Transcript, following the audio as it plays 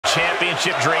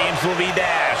championship dreams will be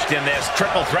dashed in this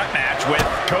triple threat match with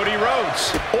Cody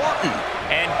Rhodes, Orton,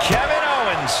 and Kevin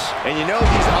Owens. And you know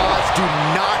these odds do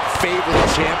not favor the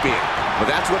champion, but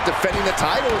that's what defending the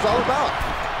title is all about.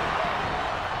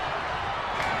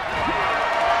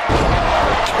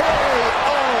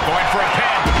 Going for a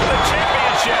pin. The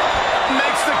championship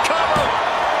makes the cover.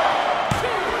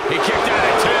 He kicked out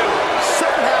at 2.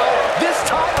 Somehow, this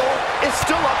title is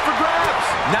still up for grabs.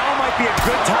 Now might be a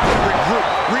good time to regroup,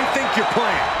 rethink your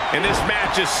plan. And this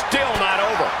match is still not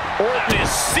over. Orton is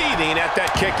seething at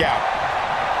that kick out.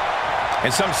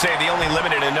 And some say the only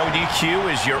limit in a no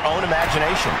DQ is your own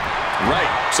imagination.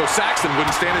 Right, so Saxton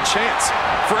wouldn't stand a chance.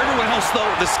 For everyone else, though,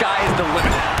 the sky is the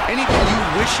limit. Anything you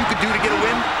wish you could do to get a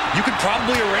win, you could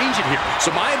probably arrange it here.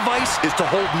 So my advice is to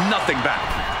hold nothing back.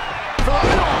 From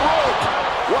the middle rope.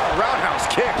 What a roundhouse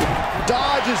kick.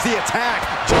 Dodges the attack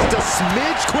just a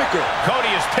smidge quicker. Cody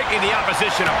is picking the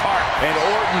opposition apart. And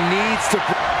Orton needs to...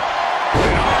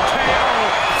 RKO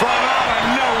from out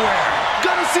of nowhere.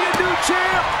 Gonna see a new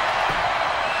champ.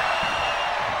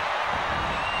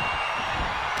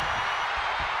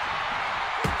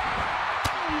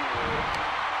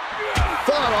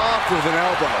 Fought off with an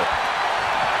elbow.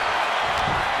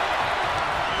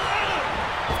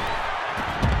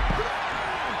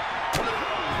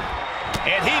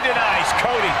 And he denies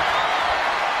Cody.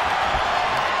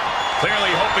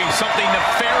 Clearly hoping something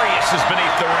nefarious is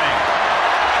beneath the ring.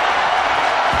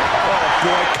 Oh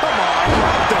boy, come on,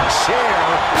 right the chair.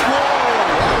 Whoa,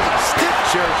 that was a stiff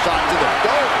chair shot to the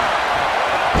dome.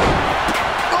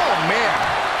 Oh man.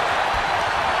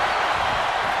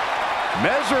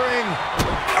 Measuring.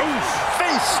 Oh,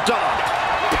 face stop.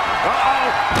 Uh-oh.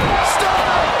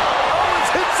 Stunner. Owens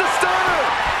hits the stunner.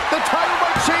 The title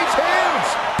might change hands.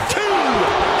 2.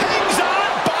 Hangs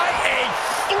on by a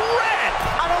thread.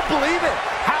 I don't believe it.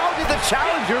 How did the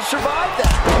challengers survive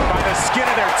that? By the skin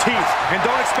of their teeth. And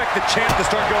don't expect the champ to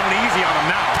start going easy on them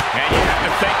now. And you have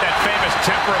to think that famous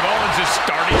temper of Owens is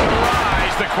starting to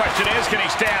rise. The question is, can he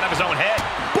stay out of his own head?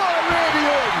 By Randy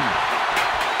Orton.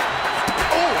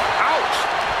 Oh, ouch.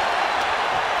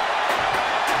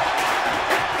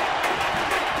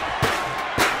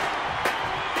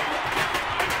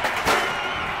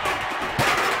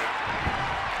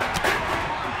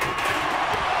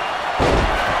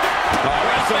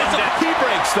 He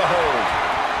breaks the hold.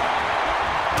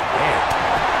 Man.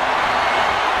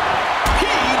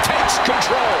 He takes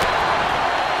control.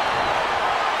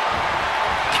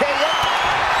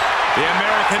 The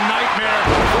American Nightmare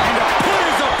looking to put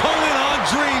his opponent on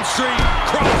Dream Street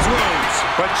Crossroads.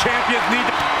 But champions need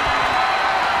to...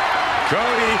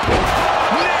 Cody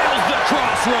nails the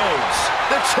Crossroads.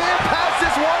 The champ has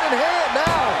this one in hand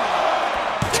now.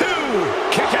 2.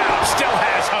 Kick out. Still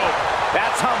has hope.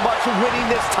 That's how much winning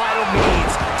this title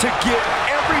means. To give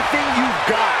everything you've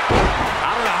got.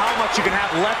 I don't know how much you can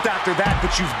have left after that,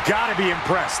 but you've got to be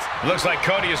impressed. Looks like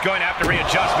Cody is going to have to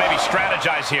readjust, maybe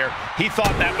strategize here. He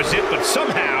thought that was it, but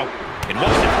somehow it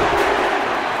wasn't.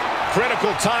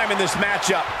 Critical time in this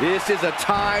matchup. This is a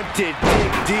time to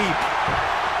dig deep.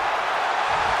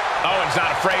 Owens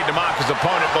not afraid to mock his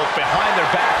opponent both behind their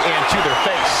back and to their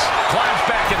face. Climbs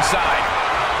back inside.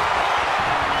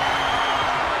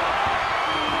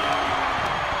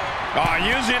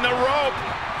 Using the rope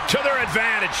to their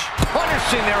advantage.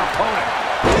 Punishing their opponent.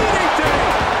 DDT!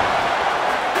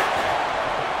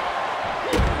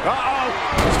 Uh-oh.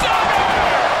 Stunner!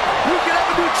 You can have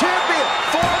a new champion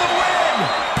for the win.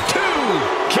 2.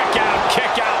 Kick out.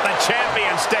 The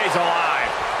champion stays alive.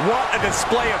 What a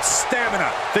display of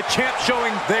stamina. The champ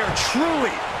showing they're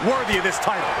truly worthy of this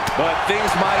title. But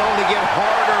things might only get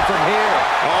harder from here.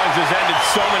 Owens has ended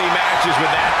so many matches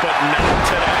with that, but not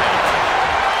today.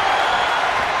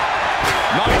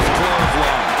 Nice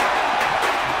clothesline.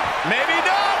 Maybe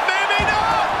not.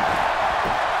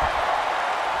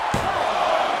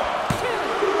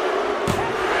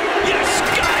 Yes,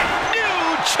 got it.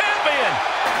 New champion.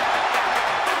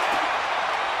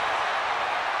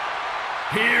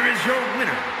 Here is your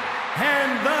winner,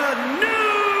 and the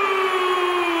new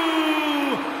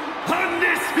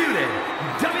undisputed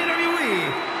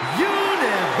WWE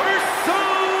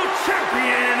Universal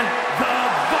Champion, the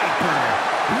Viper,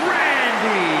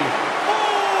 Randy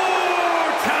Orton.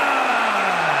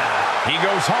 He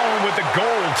goes home with the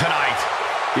gold tonight.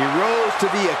 He rose to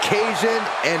the occasion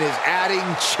and is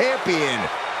adding champion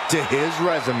to his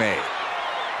resume.